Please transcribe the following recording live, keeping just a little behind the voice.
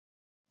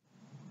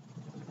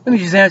Let me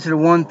just answer the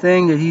one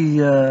thing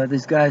that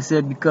this guy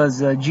said,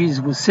 because Jesus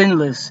was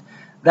sinless.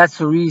 That's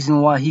the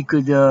reason why he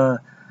could go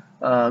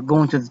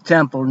into the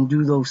temple and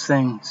do those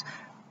things.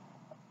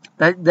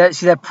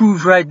 That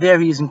proves right there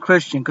he isn't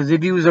Christian. Because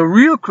if he was a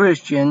real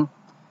Christian,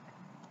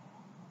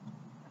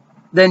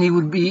 then he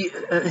would be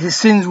his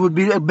sins would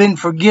be been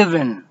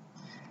forgiven.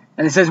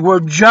 And it says we're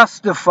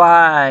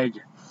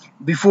justified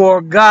before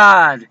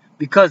God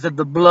because of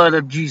the blood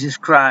of Jesus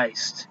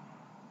Christ.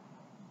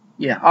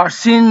 Yeah, our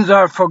sins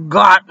are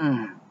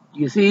forgotten.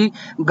 You see,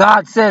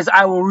 God says,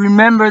 I will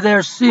remember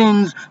their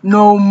sins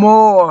no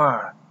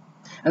more.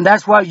 And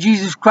that's why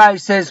Jesus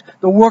Christ says,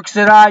 the works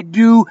that I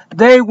do,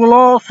 they will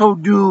also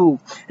do.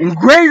 And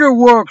greater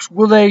works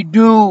will they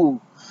do.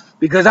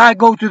 Because I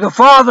go to the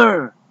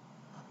Father.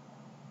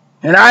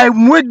 And I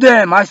am with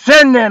them. I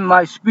send them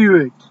my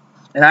Spirit.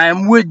 And I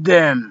am with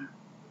them.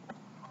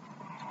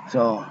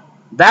 So,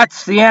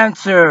 that's the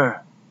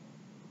answer,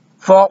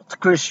 false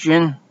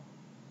Christian.